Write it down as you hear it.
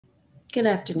Good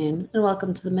afternoon, and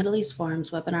welcome to the Middle East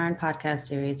Forum's webinar and podcast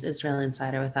series, Israel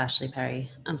Insider with Ashley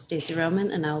Perry. I'm Stacey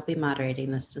Roman, and I will be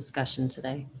moderating this discussion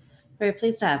today. We're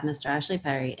pleased to have Mr. Ashley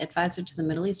Perry, advisor to the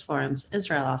Middle East Forum's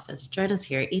Israel office, join us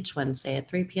here each Wednesday at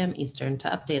 3 p.m. Eastern to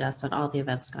update us on all the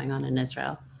events going on in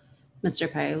Israel. Mr.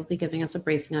 Perry will be giving us a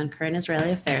briefing on current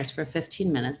Israeli affairs for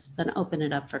 15 minutes, then open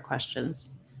it up for questions.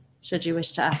 Should you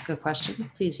wish to ask a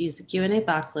question, please use the Q&A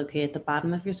box located at the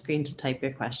bottom of your screen to type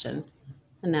your question.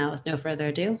 And now, with no further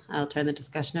ado, I'll turn the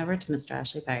discussion over to Mr.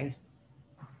 Ashley Perry.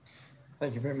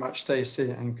 Thank you very much,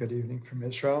 Stacey, and good evening from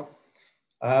Israel.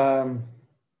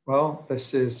 Well,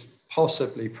 this is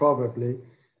probably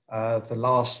the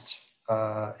last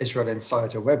Israel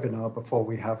Insider webinar before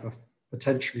we have a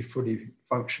potentially fully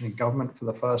functioning government for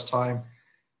the first time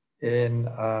in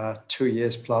 2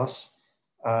 years plus.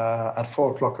 At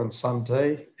 4 o'clock on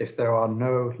Sunday, if there are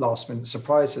no last-minute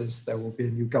surprises, there will be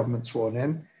a new government sworn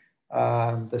in.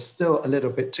 There's still a little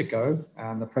bit to go,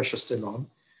 and the pressure's still on.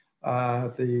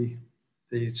 The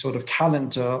sort of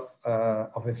calendar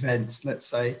of events, let's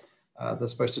say,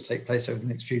 that's supposed to take place over the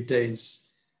next few days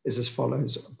is as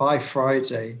follows. By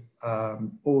Friday,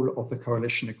 all of the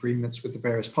coalition agreements with the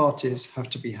various parties have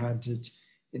to be handed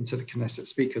into the Knesset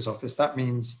Speaker's office. That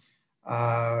means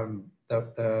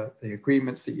the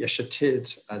agreements that Yesh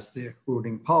Atid, as the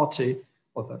ruling party,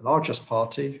 or the largest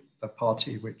party, the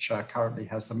party which currently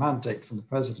has the mandate from the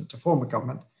president to form a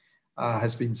government,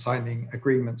 has been signing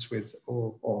agreements with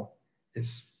or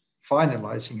is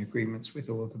finalizing agreements with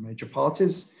all of the major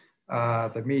parties.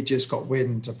 The media's got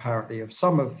wind apparently of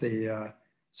some of the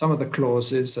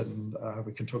clauses, and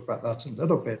we can talk about that in a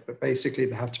little bit, but basically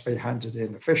they have to be handed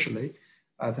in officially.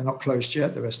 They're not closed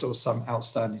yet. There are still some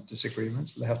outstanding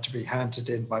disagreements, but they have to be handed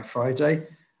in by Friday.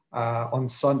 On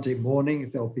Sunday morning,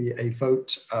 there'll be a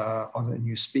vote on a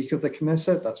new Speaker of the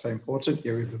Knesset. That's very important.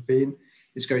 Yariv Levin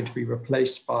is going to be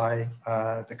replaced by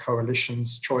the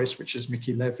coalition's choice, which is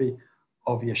Miki Levy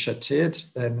of Yesh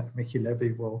Atid. Then Miki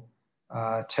Levy will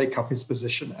take up his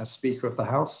position as Speaker of the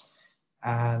House,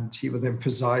 and he will then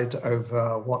preside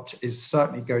over what is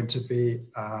certainly going to be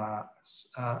a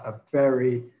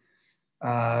very,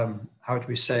 how do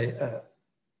we say,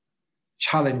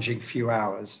 challenging few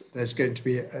hours. There's going to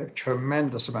be a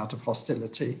tremendous amount of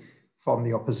hostility from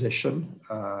the opposition.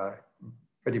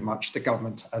 Pretty much the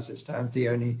government as it stands. The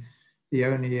only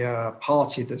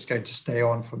party that's going to stay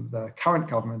on from the current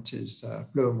government is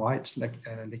Blue and White,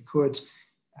 Likud.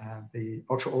 The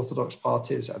ultra-Orthodox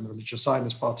parties and the religious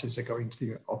Zionist parties are going to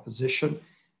the opposition.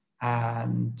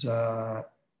 And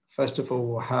first of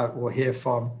all, we'll hear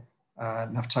from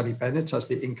Naftali Bennett as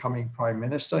the incoming Prime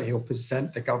Minister. He'll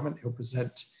present the government. He'll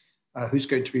present who's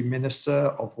going to be Minister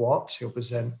of what. He'll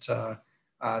present the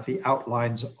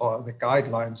outlines or the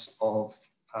guidelines of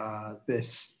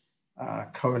this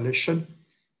coalition,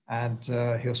 and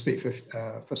he'll speak for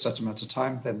a certain amount of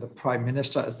time. Then the Prime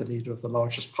Minister, as the leader of the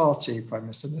largest party, Prime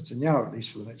Minister Netanyahu, at least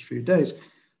for the next few days,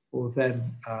 will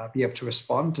then be able to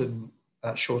respond, and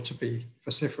that's sure to be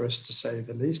vociferous to say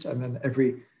the least. And then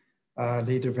every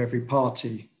leader of every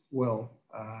party will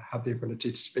have the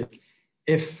ability to speak.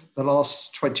 If the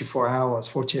last 24 hours,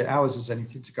 48 hours is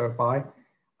anything to go by,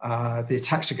 the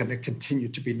attacks are going to continue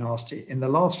to be nasty. In the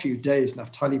last few days,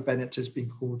 Naftali Bennett has been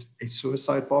called a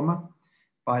suicide bomber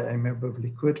by a member of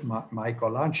Likud, Mai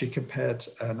Golan. She compared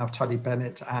Naftali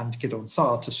Bennett and Gideon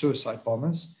Sa'ar to suicide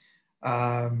bombers.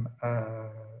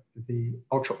 The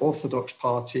ultra-Orthodox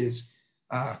parties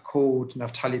called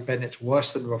Naftali Bennett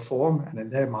worse than Reform, and in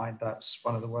their mind, that's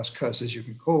one of the worst curses you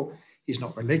can call. He's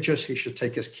not religious. He should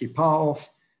take his kippah off.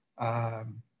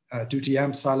 Dudi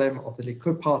Amsalem of the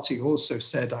Likud party also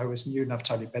said, I always knew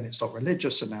Naftali Bennett's not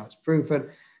religious, and now it's proven.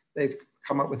 They've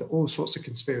come up with all sorts of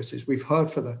conspiracies. We've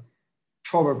heard for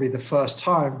probably the first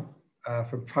time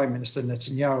from Prime Minister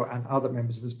Netanyahu and other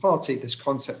members of this party, this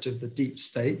concept of the deep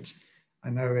state. I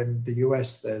know in the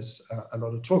US, there's a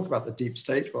lot of talk about the deep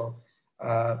state. Well,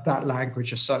 that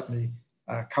language has certainly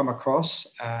come across,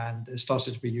 and it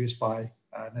started to be used by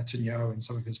Netanyahu and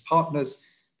some of his partners.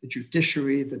 The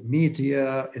judiciary, the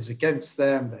media is against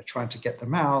them. They're trying to get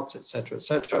them out, et cetera, et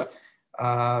cetera.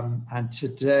 And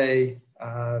today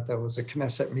there was a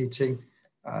Knesset meeting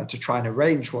to try and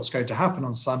arrange what's going to happen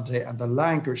on Sunday. And the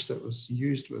language that was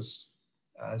used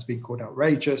has been called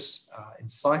outrageous,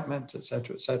 incitement, et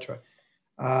cetera, et cetera.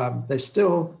 There's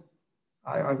still,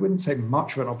 I wouldn't say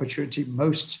much of an opportunity.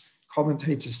 Most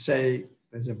commentators say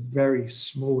there's a very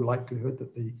small likelihood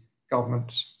that the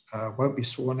government won't be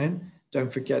sworn in.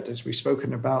 Don't forget, as we've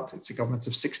spoken about, it's a government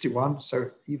of 61.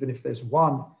 So even if there's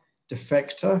one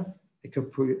defector, it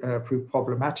could prove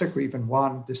problematic, or even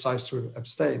one decides to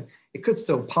abstain. It could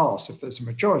still pass if there's a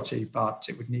majority, but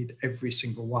it would need every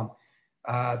single one.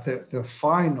 The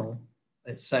final,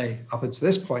 let's say, up until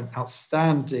this point,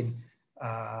 outstanding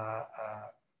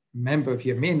member of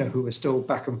Yamina, who was still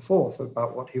back and forth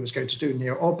about what he was going to do,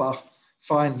 Nir Orbach,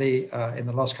 finally, in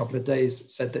the last couple of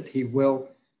days, said that he will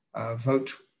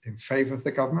vote in favor of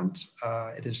the government.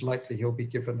 It is likely he'll be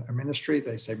given a ministry.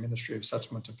 They say Ministry of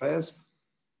Settlement Affairs.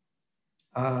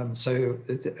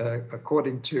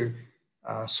 According to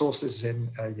sources in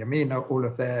Yamina, all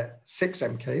of their 6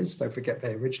 MKs, don't forget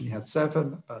they originally had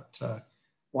 7, but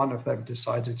one of them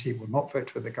decided he will not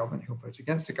vote with the government, he'll vote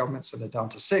against the government, so they're down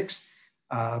to 6,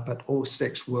 but all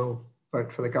 6 will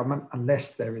vote for the government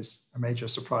unless there is a major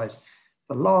surprise.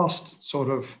 The last sort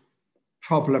of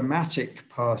problematic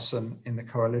person in the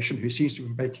coalition who seems to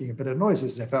be making a bit of noise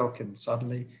is Zev Elkin.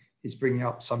 Suddenly he's bringing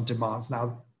up some demands.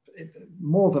 Now,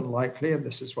 more than likely, and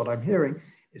this is what I'm hearing,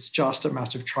 it's just a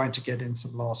matter of trying to get in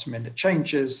some last minute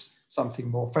changes, something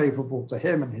more favorable to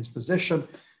him and his position.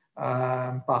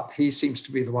 But he seems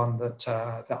to be the one that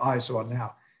the eyes are on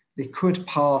now. Likud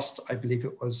passed, I believe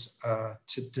it was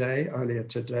earlier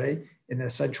today, in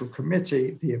their central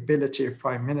committee, the ability of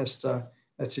Prime Minister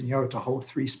Netanyahu to hold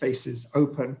 3 spaces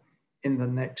open in the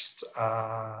next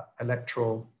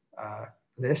electoral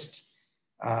list,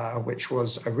 which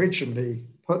was originally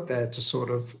put there to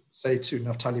sort of say to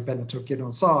Naftali Bennett or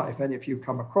Gideon Sa'ar, if any of you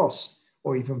come across,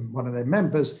 or even one of their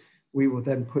members, we will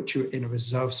then put you in a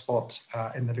reserve spot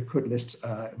in the Likud list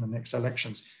in the next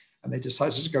elections. And they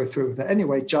decided to go through with it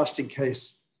anyway, just in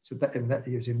case, so that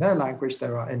using their language,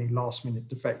 there are any last minute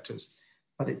defectors.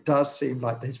 But it does seem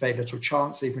like there's very little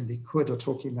chance, even Likud are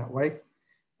talking that way.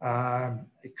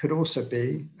 It could also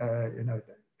be,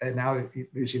 they're now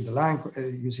using the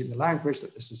language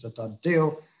that this is a done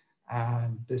deal,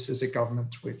 and this is a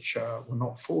government which will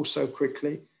not fall so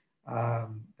quickly.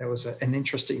 There was an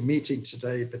interesting meeting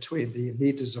today between the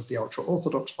leaders of the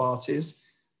ultra-Orthodox parties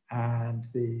and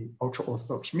the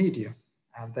ultra-Orthodox media,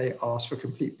 and they asked for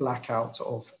complete blackout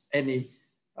of any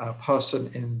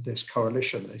person in this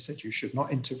coalition. They said you should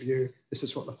not interview, this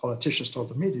is what the politicians told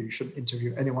the media, you shouldn't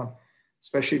interview anyone,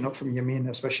 especially not from Yamina,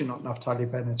 especially not Naftali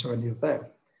Bennett or any of them.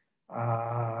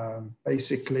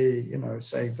 Basically,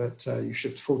 saying that you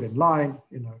should fall in line,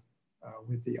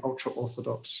 with the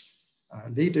ultra-Orthodox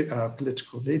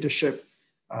political leadership.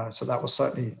 So that was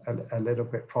certainly a little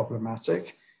bit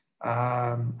problematic.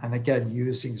 And again,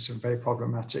 using some very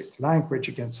problematic language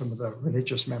against some of the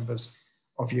religious members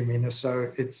of Yamina.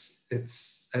 So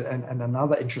and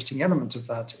another interesting element of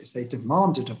that is they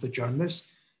demanded of the journalists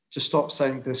to stop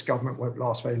saying this government won't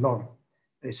last very long.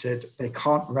 They said they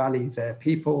can't rally their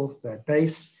people, their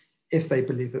base, if they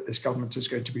believe that this government is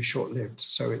going to be short-lived.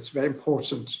 So it's very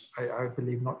important, I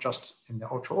believe, not just in the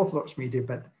ultra-Orthodox media,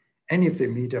 but any of the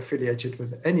media affiliated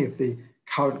with any of the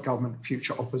current government,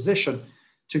 future opposition,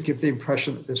 to give the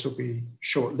impression that this will be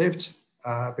short-lived,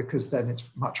 because then it's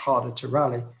much harder to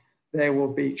rally. There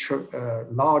will be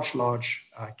large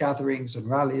gatherings and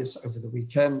rallies over the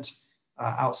weekend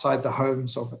outside the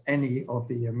homes of any of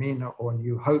the Yamina or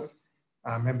New Hope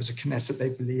members of Knesset. They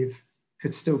believe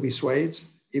could still be swayed,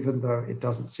 even though it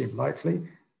doesn't seem likely.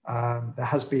 There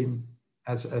has been,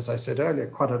 as I said earlier,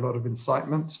 quite a lot of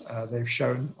incitement. They've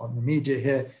shown on the media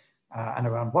here and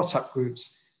around WhatsApp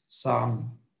groups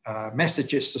some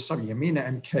messages to some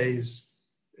Yamina MKs,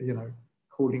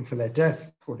 calling for their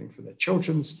death, calling for their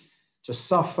children's to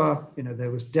suffer. There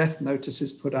was death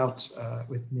notices put out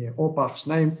with Nir Orbach's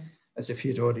name, as if he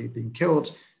had already been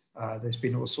killed. There's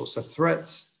been all sorts of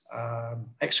threats,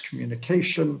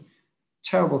 excommunication,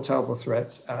 terrible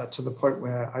threats, to the point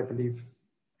where I believe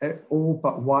all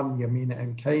but one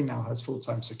Yamina MK now has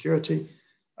full-time security.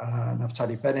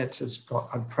 Naftali Bennett has got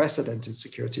unprecedented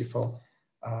security for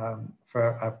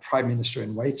a prime minister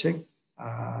in waiting.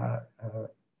 A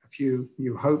few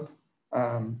New Hope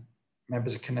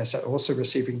members of Knesset also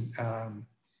receiving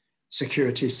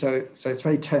security. So it's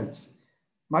very tense.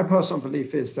 My personal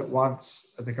belief is that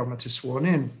once the government is sworn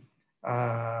in,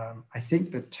 I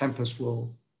think the tempers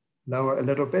will lower a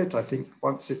little bit. I think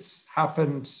once it's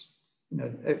happened,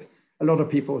 a lot of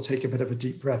people will take a bit of a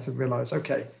deep breath and realize,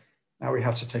 okay, now we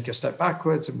have to take a step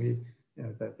backwards, and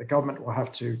the government will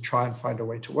have to try and find a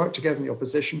way to work together, and the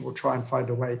opposition will try and find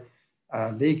a way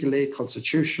legally,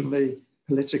 constitutionally,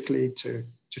 politically to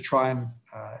try and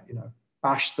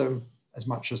bash them as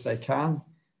much as they can.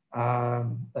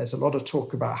 There's a lot of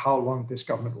talk about how long this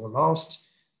government will last.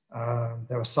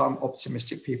 There are some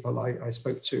optimistic people I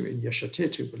spoke to in Yesh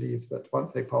Atid who believe that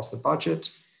once they pass the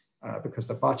budget, because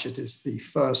the budget is the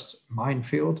first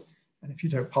minefield, And if you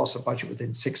don't pass a budget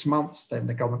within 6 months, then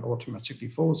the government automatically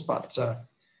falls. But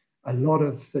a lot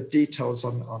of the details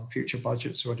on future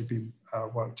budgets already been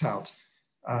worked out.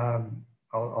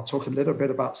 I'll talk a little bit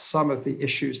about some of the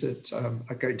issues that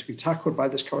are going to be tackled by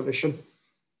this coalition.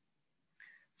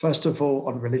 First of all,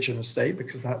 on religion and state,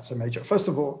 because that's a major. First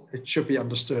of all, it should be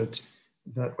understood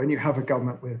that when you have a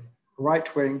government with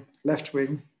right wing, left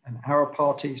wing, an Arab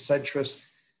party, centrist,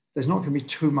 there's not going to be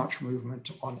too much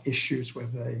movement on issues where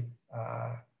there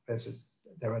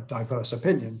are diverse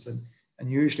opinions, and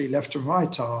usually left and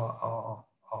right are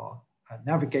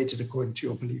navigated according to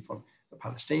your belief on the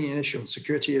Palestinian issue and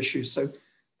security issues. So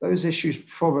those issues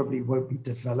probably won't be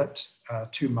developed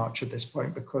too much at this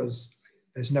point, because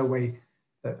there's no way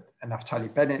that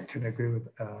Naftali Bennett can agree with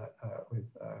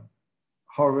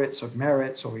Horowitz or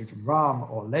Meretz or even Ram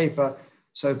or Labour.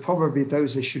 So probably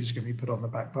those issues are going to be put on the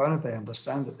back burner. They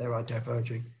understand that there are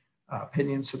diverging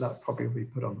opinions, so that probably will be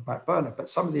put on the back burner. But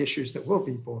some of the issues that will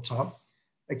be brought up,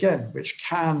 again, which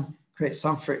can create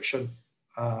some friction,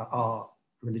 are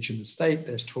religion and state.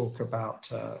 There's talk about,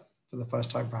 for the first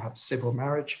time, perhaps civil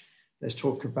marriage. There's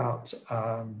talk about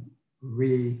a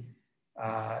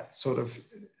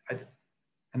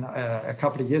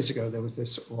couple of years ago, there was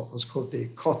this, what was called the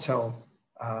Kotel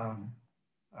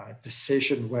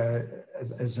decision, where,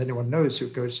 as anyone knows who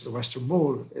goes to the Western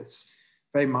Wall, it's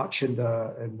very much in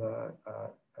the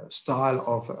style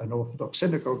of an Orthodox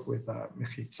synagogue with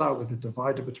mechitza, with a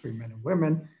divider between men and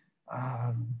women.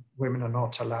 Women are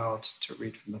not allowed to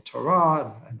read from the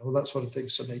Torah and all that sort of thing.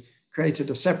 So they created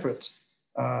a separate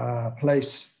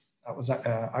place. That was,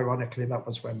 ironically, that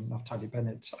was when Naftali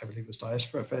Bennett, I believe, was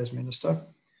Diaspora Affairs Minister.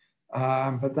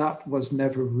 But that was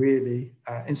never really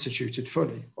instituted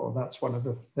fully. Or that's one of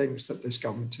the things that this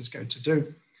government is going to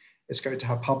do. It's going to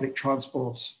have public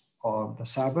transport on the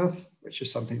Sabbath, which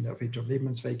is something that Avigdor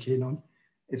Lieberman's very keen on.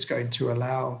 It's going to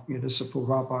allow municipal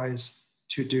rabbis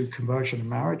to do conversion and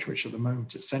marriage, which at the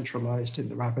moment is centralized in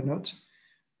the rabbinate.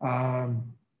 Trying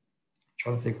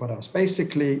to think what else.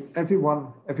 Basically,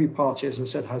 every party, as I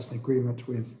said, has an agreement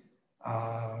with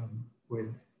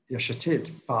Yesh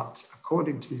Atid, but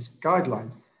according to these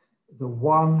guidelines, the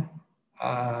one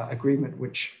agreement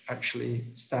which actually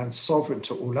stands sovereign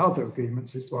to all other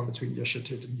agreements is the one between Yesh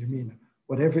Atid and Yamina.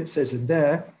 Whatever it says in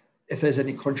there, if there's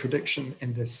any contradiction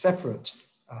in the separate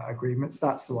agreements,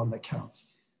 that's the one that counts.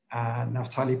 And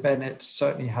Naftali Bennett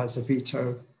certainly has a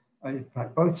veto. In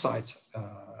fact, both sides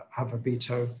have a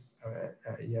veto,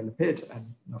 Yair Lapid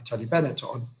and Naftali Bennett,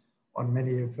 on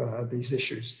many of these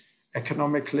issues.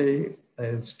 Economically,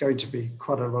 there's going to be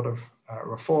quite a lot of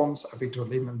reforms. Avigdor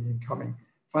Lieberman, the incoming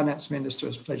finance minister,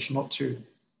 has pledged not to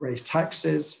raise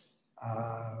taxes.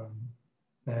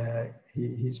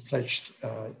 He's pledged,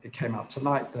 it came out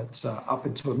tonight, that up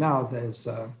until now, there's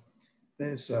a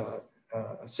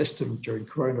system during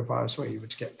coronavirus where you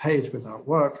would get paid without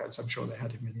work, as I'm sure they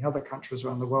had in many other countries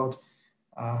around the world.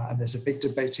 And there's a big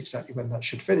debate exactly when that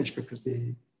should finish, because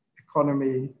the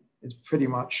economy is pretty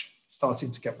much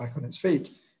starting to get back on its feet.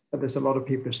 But there's a lot of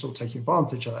people who are still taking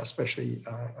advantage of that, especially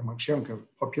amongst younger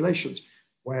populations,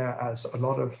 whereas a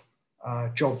lot of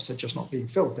jobs are just not being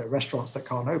filled. There are restaurants that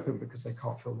can't open because they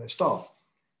can't fill their staff.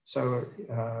 So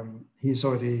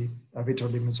Avigdor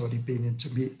Lieberman's already been in to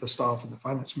meet the staff in the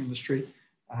finance ministry,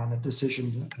 and a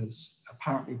decision has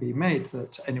apparently been made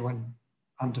that anyone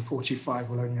under 45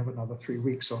 will only have another 3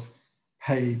 weeks of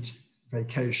paid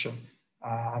vacation,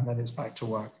 and then it's back to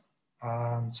work.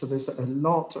 So there's a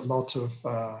lot of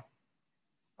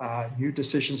new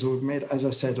decisions that we've made. As I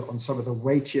said, on some of the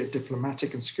weightier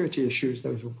diplomatic and security issues,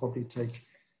 those will probably take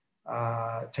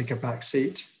a back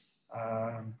seat.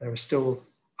 There are still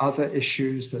other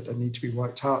issues that need to be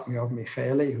worked out. Yoav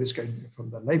Michaeli, who's going from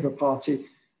the Labour Party,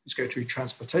 who's going to be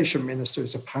transportation minister,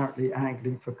 is apparently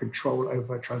angling for control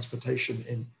over transportation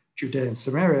in Judea and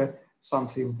Samaria,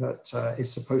 something that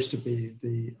is supposed to be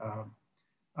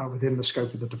within the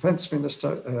scope of the defense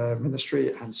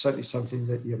ministry, and certainly something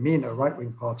that Yamina, a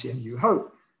right-wing party, and You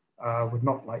Hope would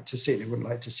not like to see. They wouldn't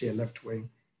like to see a left-wing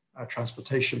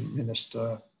transportation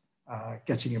minister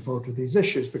getting involved with these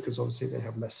issues, because obviously they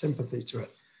have less sympathy to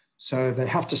it. So they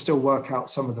have to still work out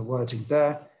some of the wording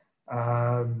there.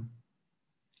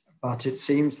 But it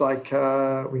seems like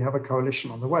we have a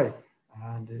coalition on the way.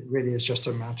 And it really is just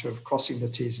a matter of crossing the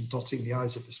T's and dotting the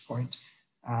I's at this point.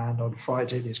 And on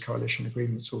Friday, these coalition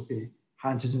agreements will be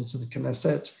handed into the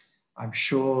Knesset. I'm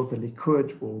sure the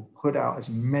Likud will put out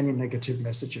as many negative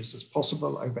messages as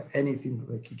possible over anything that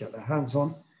they can get their hands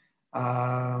on.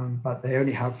 But they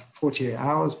only have 48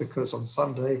 hours, because on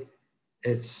Sunday,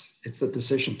 it's the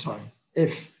decision time.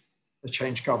 If the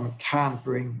change government can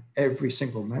bring every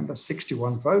single member,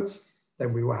 61 votes,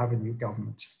 then we will have a new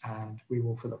government, and we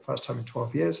will, for the first time in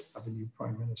 12 years, have a new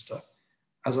prime minister.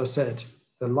 As I said,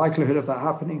 the likelihood of that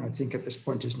happening, I think at this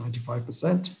point, is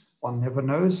 95%. One never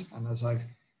knows. And as I've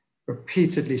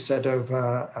repeatedly said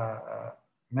over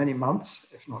many months,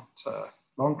 if not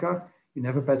longer, you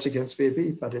never bet against Bibi.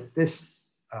 But at this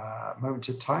moment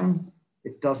in time,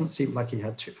 it doesn't seem like he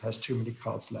has too many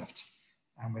cards left.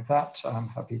 And with that, I'm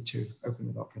happy to open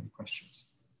it up for any questions.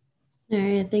 All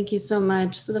right, thank you so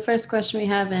much. So the first question we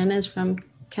have in is from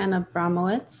Ken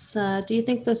Abramowitz. Do you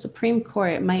think the Supreme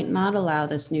Court might not allow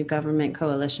this new government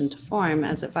coalition to form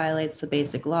as it violates the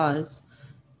basic laws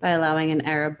by allowing an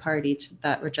Arab party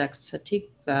that rejects Hatikva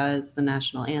as the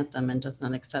national anthem and does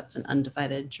not accept an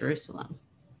undivided Jerusalem?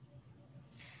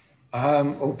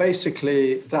 Well,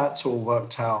 basically, that's all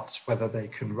worked out whether they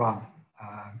can run.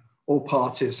 All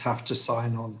parties have to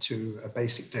sign on to a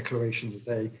basic declaration that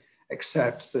they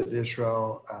accept that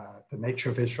Israel, the nature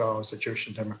of Israel as a Jewish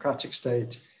and democratic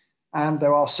state. And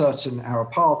there are certain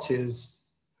Arab parties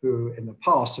who in the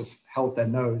past have held their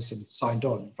nose and signed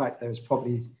on. In fact, there's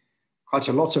probably quite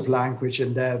a lot of language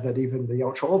in there that even the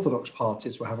ultra-Orthodox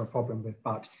parties will have a problem with.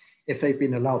 But if they've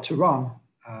been allowed to run,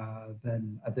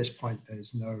 then at this point,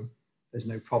 there's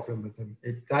no problem with them.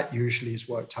 That usually is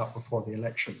worked out before the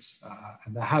elections.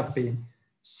 And there have been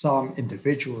some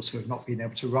individuals who have not been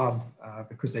able to run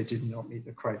because they did not meet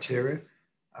the criteria.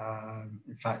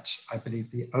 In fact, I believe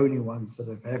the only ones that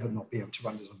have ever not been able to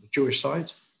run is on the Jewish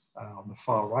side, on the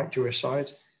far right Jewish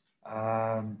side.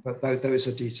 But those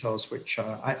are details which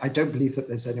I don't believe that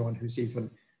there's anyone who's even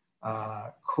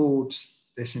called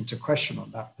this into question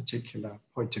on that particular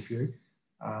point of view.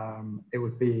 It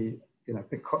would be,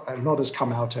 a lot has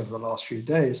come out over the last few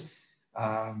days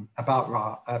about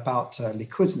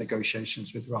Likud's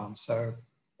negotiations with Ram. So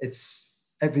it's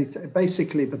everything.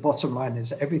 Basically, the bottom line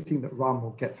is everything that Ram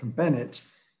will get from Bennett,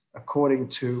 according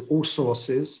to all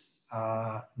sources,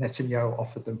 Netanyahu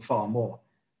offered them far more.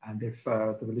 And if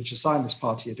the Religious Zionist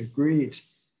Party had agreed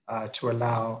to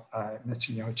allow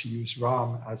Netanyahu to use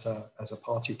Ram as a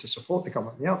party to support the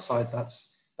government on the outside, that's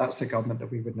the government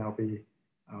that we would now be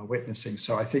witnessing.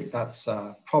 So I think that's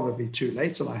probably too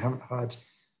late, and I haven't heard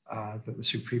that the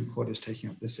Supreme Court is taking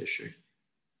up this issue.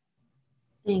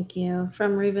 Thank you.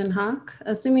 From Reuben Hawk,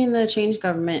 assuming the change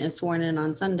government is sworn in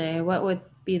on Sunday, what would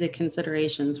be the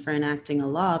considerations for enacting a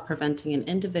law preventing an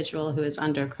individual who is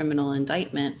under criminal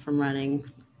indictment from running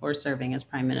or serving as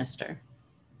prime minister?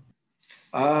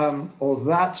 Or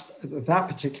that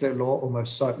particular law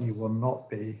almost certainly will not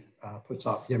be put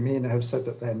up. Yamina have said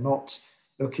that they're not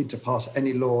looking to pass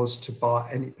any laws to bar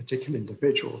any particular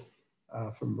individual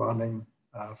from running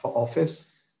for office.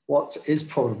 What is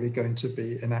probably going to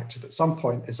be enacted at some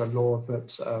point is a law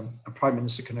that a prime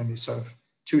minister can only serve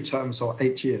 2 terms or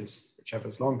 8 years, whichever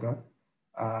is longer,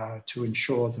 to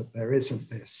ensure that there isn't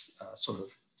this sort of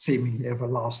seemingly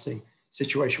everlasting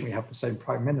situation. We have the same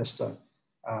prime minister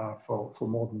for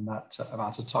more than that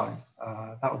amount of time.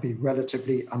 That would be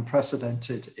relatively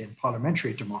unprecedented in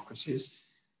parliamentary democracies,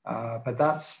 but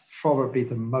that's probably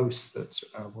the most that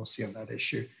we'll see on that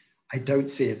issue. I don't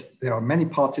see it. There are many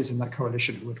parties in that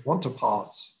coalition who would want to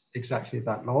pass exactly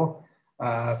that law,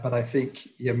 but I think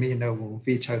Yamina will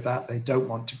veto that. They don't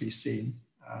want to be seen.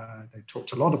 They've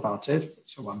talked a lot about it,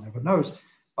 so one never knows,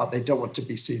 but they don't want to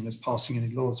be seen as passing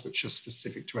any laws which are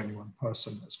specific to any one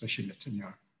person, especially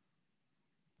Netanyahu.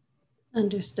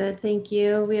 Understood. Thank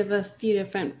you. We have a few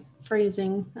different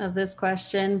phrasing of this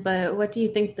question, but what do you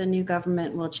think the new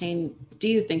government will change? Do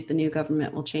you think the new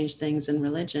government will change things in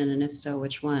religion, and if so,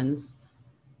 which ones?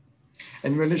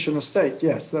 In religion or state,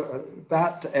 yes.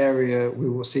 That area we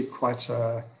will see quite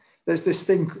a... There's this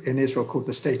thing in Israel called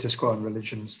the status quo in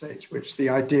religion and state, which the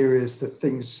idea is that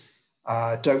things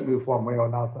don't move one way or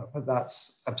another, but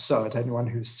that's absurd. Anyone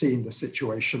who's seen the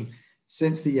situation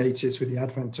since the 80s with the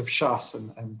advent of Shas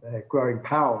and their growing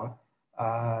power,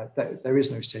 there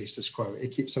is no status quo.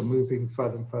 It keeps on moving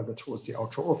further and further towards the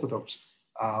ultra-Orthodox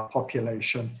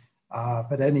population.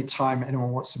 But any time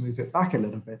anyone wants to move it back a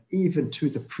little bit, even to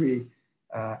the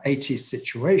pre-80s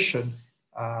situation,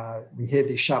 we hear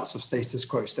these shouts of status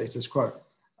quo, status quo.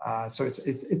 So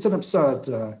it's an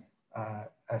absurd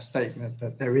statement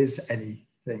that there is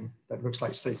anything that looks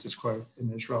like status quo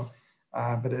in Israel.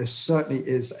 But there certainly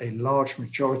is a large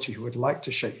majority who would like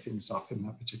to shake things up in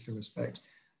that particular respect.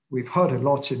 We've heard a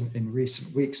lot in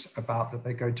recent weeks about that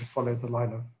they're going to follow the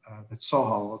line of the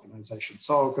Tzohar organization.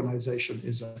 Tzohar organization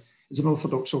is an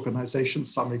Orthodox organization.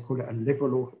 Some may call it a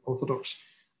liberal Orthodox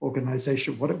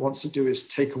organization. What it wants to do is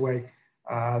take away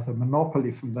the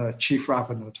monopoly from the chief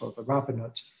rabbinate or the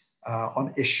rabbinate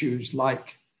on issues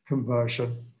like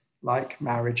conversion, like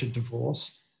marriage and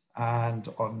divorce. and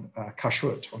on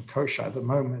kashrut, on kosher. At the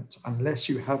moment, unless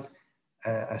you have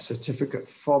a certificate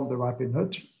from the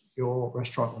rabbinate, your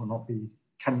restaurant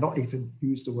cannot even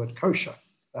use the word kosher.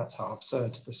 That's how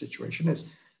absurd the situation is.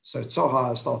 So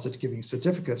Tzohar started giving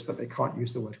certificates, but they can't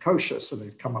use the word kosher. So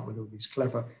they've come up with all these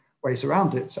clever ways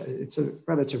around it. So it's a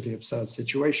relatively absurd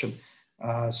situation.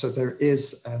 So there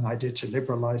is an idea to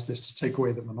liberalize this, to take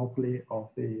away the monopoly of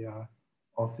the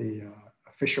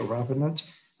official rabbinate,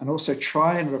 and also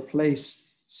try and replace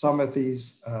some of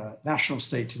these national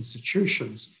state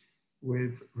institutions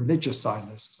with religious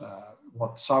Zionists,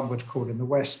 what some would call in the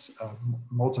West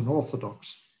modern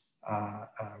Orthodox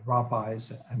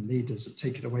rabbis and leaders that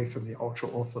take it away from the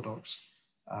ultra-Orthodox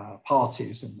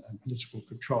parties and political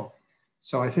control.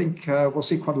 So I think we'll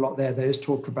see quite a lot there. There is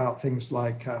talk about things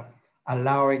like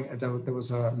allowing, there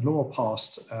was a law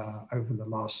passed over the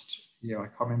last year, I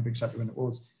can't remember exactly when it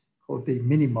was, called the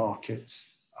mini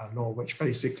markets law, which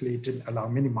basically didn't allow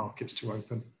mini markets to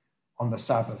open on the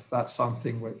Sabbath. That's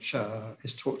something which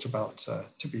is talked about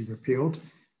to be repealed.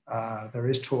 There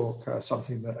is talk,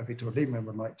 something that Avigdor Lieberman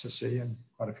would like to see, and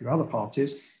quite a few other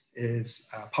parties, is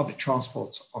public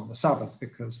transport on the Sabbath,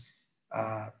 because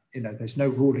there's no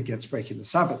rule against breaking the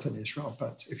Sabbath in Israel,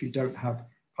 but if you don't have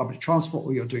public transport,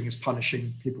 all you're doing is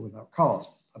punishing people without cars,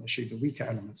 punishing the weaker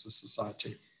elements of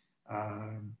society.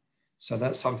 So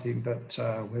that's something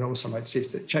that we'd also like to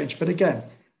see change. But again,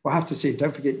 we'll have to see.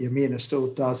 Don't forget, Yamina still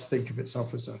does think of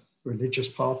itself as a religious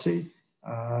party.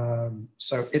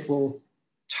 So it will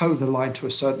toe the line to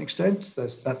a certain extent.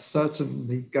 That's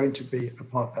certainly going to be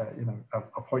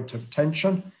a point of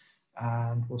tension.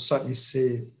 And we'll certainly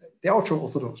see, the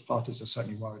ultra-Orthodox parties are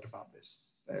certainly worried about this.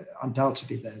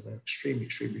 Undoubtedly, they're extremely,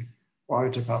 extremely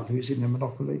worried about losing their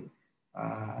monopoly,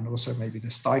 and also maybe the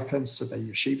stipends to their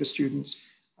yeshiva students.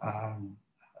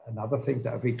 Another thing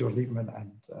that Avigdor Lieberman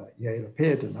and Yair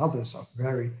Lapid and others are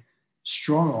very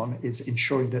strong on is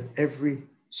ensuring that every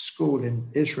school in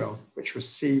Israel which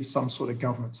receives some sort of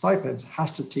government stipends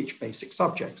has to teach basic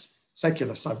subjects,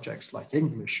 secular subjects like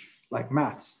English, like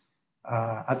maths.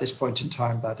 At this point in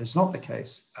time, that is not the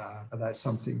case, but that's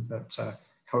something that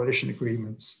coalition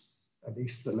agreements, at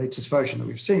least the latest version that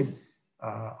we've seen,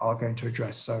 are going to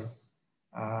address. So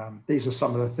these are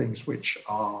some of the things which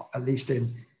are, at least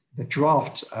in the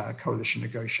draft coalition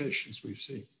negotiations, we've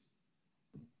seen.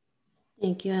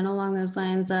 Thank you. And along those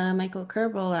lines, Michael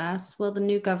Kerbel asks, will the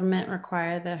new government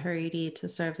require the Haredi to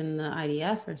serve in the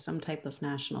IDF or some type of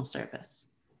national service?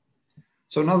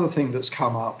 So another thing that's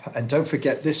come up, and don't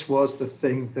forget, this was the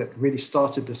thing that really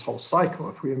started this whole cycle.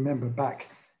 If we remember back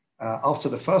after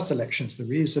the first elections, the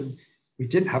reason we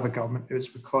didn't have a government was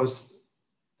because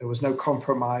there was no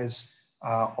compromise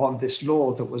on this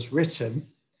law that was written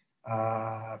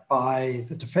by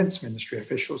the defense ministry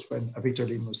officials when Avigdor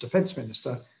Lieberman was defense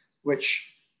minister,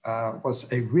 which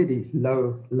was a really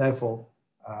low level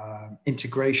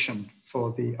integration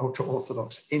for the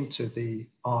ultra-Orthodox into the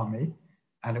army.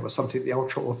 And it was something the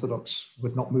ultra-Orthodox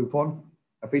would not move on.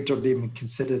 Avigdor Lieberman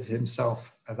considered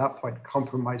himself at that point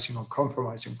compromising.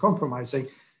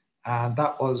 And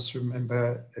that was,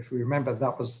 if we remember,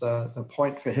 that was the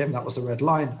point for him, that was the red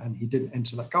line, and he didn't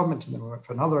enter that government, and then we went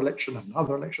for another election.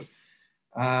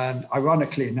 And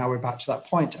ironically, now we're back to that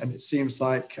point, and it seems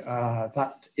like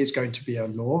that is going to be a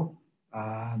law.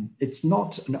 It's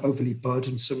not an overly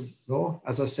burdensome law.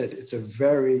 As I said, it's a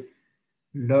very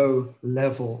low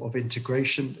level of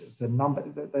integration.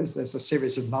 There's a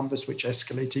series of numbers which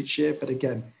escalate each year, but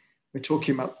again, we're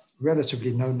talking about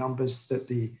relatively low numbers that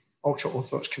the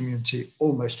ultra-Orthodox community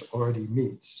almost already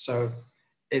meets. So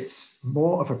it's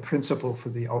more of a principle for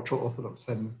the ultra-Orthodox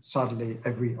than suddenly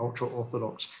every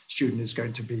ultra-Orthodox student is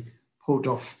going to be pulled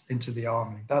off into the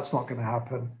army. That's not going to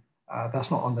happen.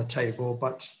 That's not on the table,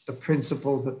 but the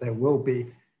principle that there will be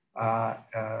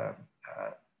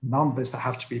numbers that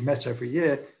have to be met every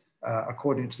year,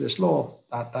 according to this law,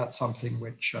 that's something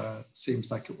which seems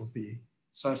like it will be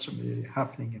certainly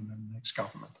happening in the next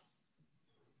government.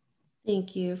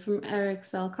 Thank you. From Eric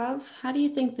Selkov, how do you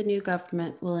think the new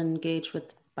government will engage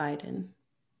with Biden?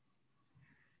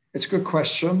 It's a good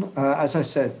question. As I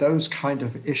said, those kind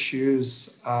of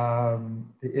issues,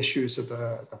 the issues of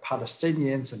the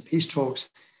Palestinians and peace talks,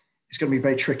 is going to be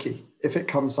very tricky if it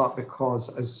comes up, because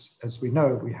as we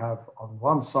know, we have on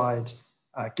one side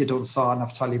Gideon Saar,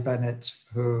 Naftali Bennett,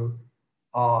 who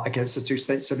are against the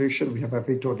two-state solution. We have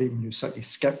Avigdor Lieberman, who's certainly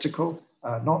skeptical,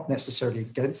 not necessarily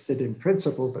against it in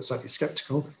principle, but certainly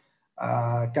skeptical.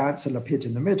 Gantz and Lapid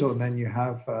in the middle, and then you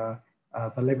have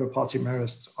the Labour Party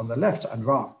mayorist on the left, and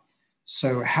Ram.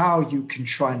 So how you can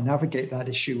try and navigate that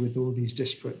issue with all these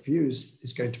disparate views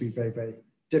is going to be very, very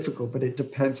difficult, but it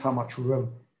depends how much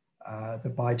room the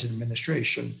Biden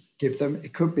administration give them.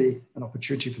 It could be an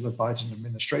opportunity for the Biden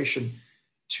administration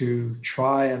to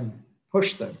try and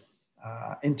push them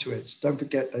into it. Don't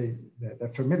forget they're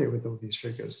familiar with all these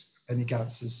figures. Benny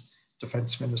Gantz is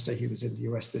defense minister. He was in the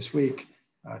US this week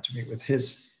to meet with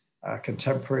his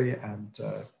contemporary and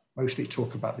mostly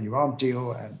talk about the Iran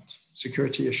deal and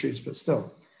security issues, but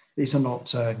still, these are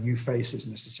not new faces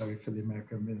necessarily for the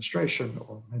American administration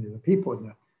or many of the people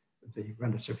in the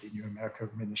relatively new American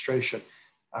administration.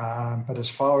 But as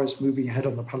far as moving ahead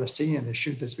on the Palestinian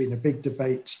issue, there's been a big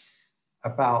debate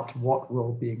about what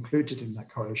will be included in that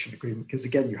coalition agreement, because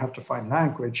again, you have to find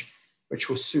language which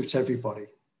will suit everybody.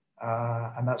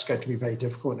 And that's going to be very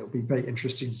difficult. It'll be very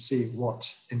interesting to see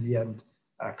what in the end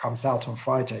comes out on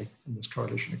Friday in this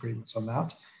coalition agreements on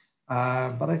that.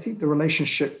 But I think the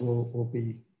relationship will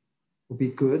be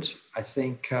good. I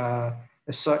think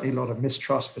there's certainly a lot of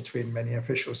mistrust between many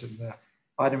officials in the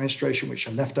Biden administration, which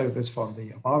are leftovers from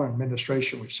the Obama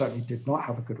administration, which certainly did not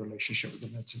have a good relationship with the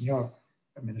Netanyahu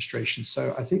administration.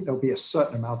 So I think there'll be a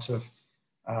certain amount of,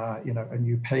 a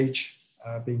new page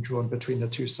being drawn between the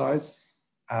two sides.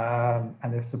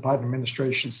 And if the Biden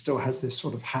administration still has this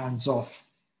sort of hands-off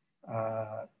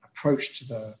approach to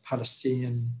the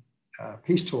Palestinian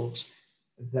peace talks,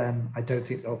 then I don't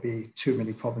think there'll be too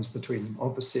many problems between them.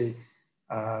 Obviously,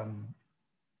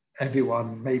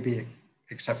 everyone, maybe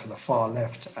except for the far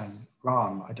left and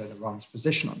Ram, I don't know Ram's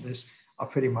position on this, are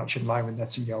pretty much in line with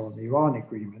Netanyahu on the Iran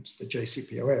agreement, the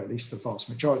JCPOA, at least the vast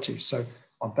majority. So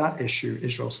on that issue,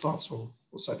 Israel's stance will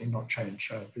certainly not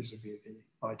change vis-a-vis the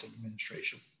Biden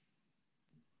administration.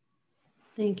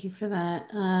 Thank you for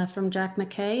that. From Jack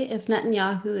McKay, if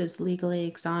Netanyahu is legally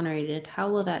exonerated, how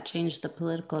will that change the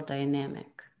political dynamic?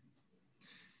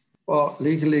 Well,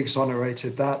 legally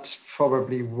exonerated, that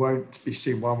probably won't be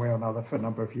seen one way or another for a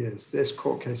number of years. This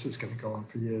court case is going to go on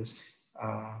for years.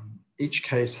 Each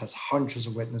case has hundreds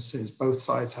of witnesses. Both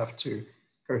sides have to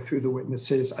go through the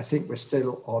witnesses. I think we're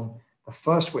still on the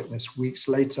first witness weeks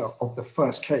later of the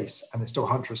first case, and there's still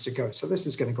hundreds to go. So this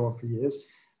is going to go on for years.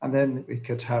 And then we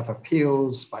could have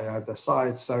appeals by either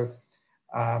side. So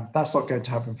that's not going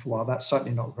to happen for a while. That's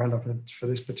certainly not relevant for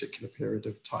this particular period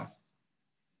of time.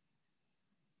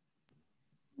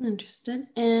 Understood.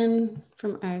 And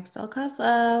from Eric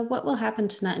Zelkov, what will happen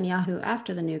to Netanyahu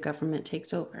after the new government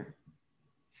takes over?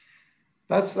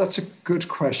 That's a good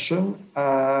question.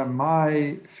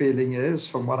 My feeling is,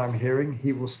 from what I'm hearing,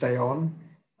 he will stay on.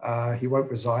 He won't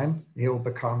resign. He'll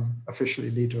become officially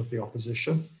leader of the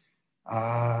opposition.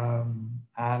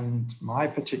 And my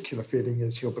particular feeling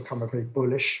is he'll become a very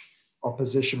bullish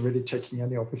opposition, really taking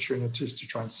any opportunities to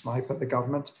try and snipe at the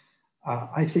government.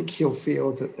 I think he'll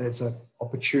feel that there's an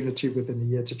opportunity within a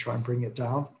year to try and bring it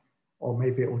down, or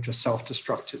maybe it will just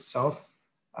self-destruct itself.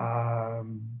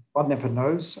 One never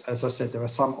knows. As I said, there are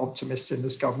some optimists in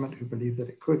this government who believe that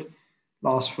it could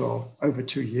last for over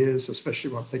 2 years,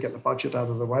 especially once they get the budget out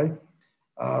of the way.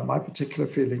 My particular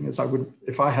feeling is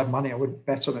if I had money, I wouldn't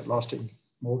bet on it lasting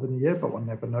more than a year, but one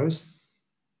never knows.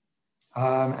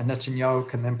 And Netanyahu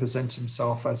can then present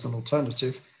himself as an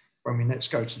alternative when we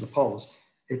next go to the polls.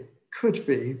 It could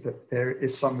be that there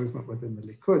is some movement within the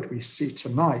Likud. We see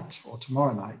tonight or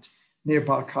tomorrow night, Nir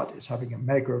Barkat is having a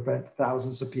mega event,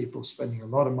 thousands of people spending a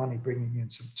lot of money, bringing in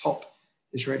some top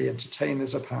Israeli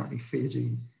entertainers, apparently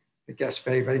feeding the guests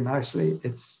very, very nicely.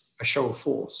 It's a show of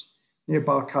force. Nir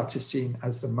Barkat is seen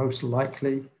as the most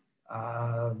likely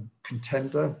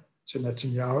contender to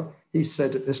Netanyahu. He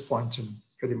said at this point, and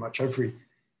pretty much every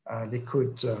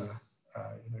Likud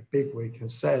bigwig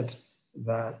has said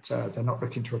that they're not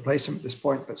looking to replace him at this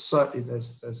point, but certainly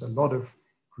there's a lot of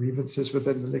grievances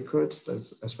within the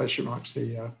Likud, especially amongst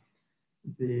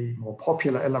the more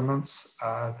popular elements.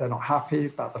 They're not happy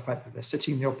about the fact that they're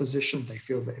sitting in the opposition. They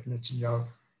feel that if Netanyahu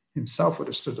himself would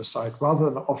have stood aside, rather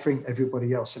than offering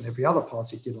everybody else in every other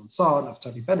party, Gideon Sa'ar,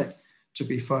 Naftali Bennett, to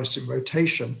be first in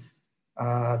rotation,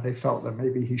 they felt that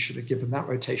maybe he should have given that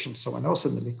rotation to someone else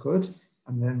in the Likud,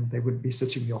 and then they wouldn't be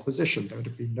sitting in the opposition. There would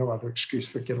have been no other excuse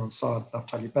for Gideon Sa'ar,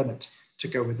 Naftali Bennett to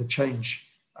go with the change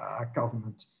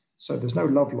government. So there's no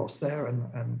love lost there,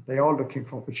 and they are looking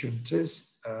for opportunities.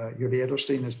 Yuli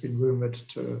Edelstein has been rumored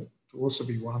to also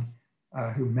be one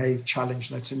who may challenge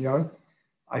Netanyahu.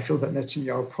 I feel that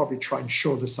Netanyahu will probably try and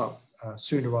shore this up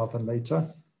sooner rather than later,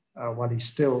 while he's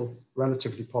still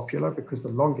relatively popular, because the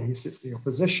longer he sits in the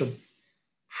opposition,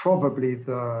 probably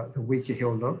the weaker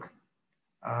he'll look.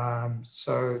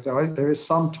 So there is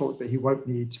some talk that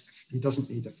he doesn't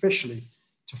need officially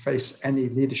to face any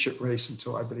leadership race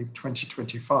until, I believe,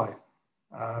 2025.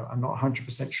 I'm not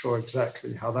 100% sure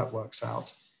exactly how that works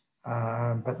out.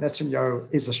 But Netanyahu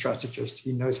is a strategist.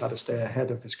 He knows how to stay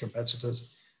ahead of his competitors.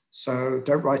 So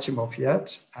don't write him off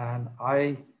yet. And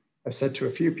I have said to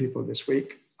a few people this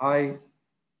week, I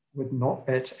would not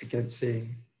bet against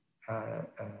seeing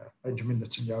Benjamin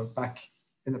Netanyahu back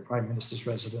in the Prime Minister's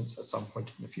residence at some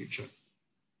point in the future.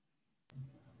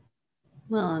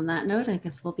 Well, on that note, I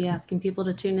guess we'll be asking people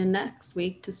to tune in next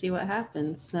week to see what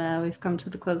happens. We've come to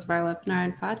the close of our webinar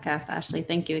and podcast. Ashley,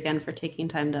 thank you again for taking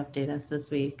time to update us this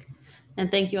week.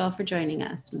 And thank you all for joining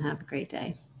us, and have a great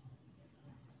day.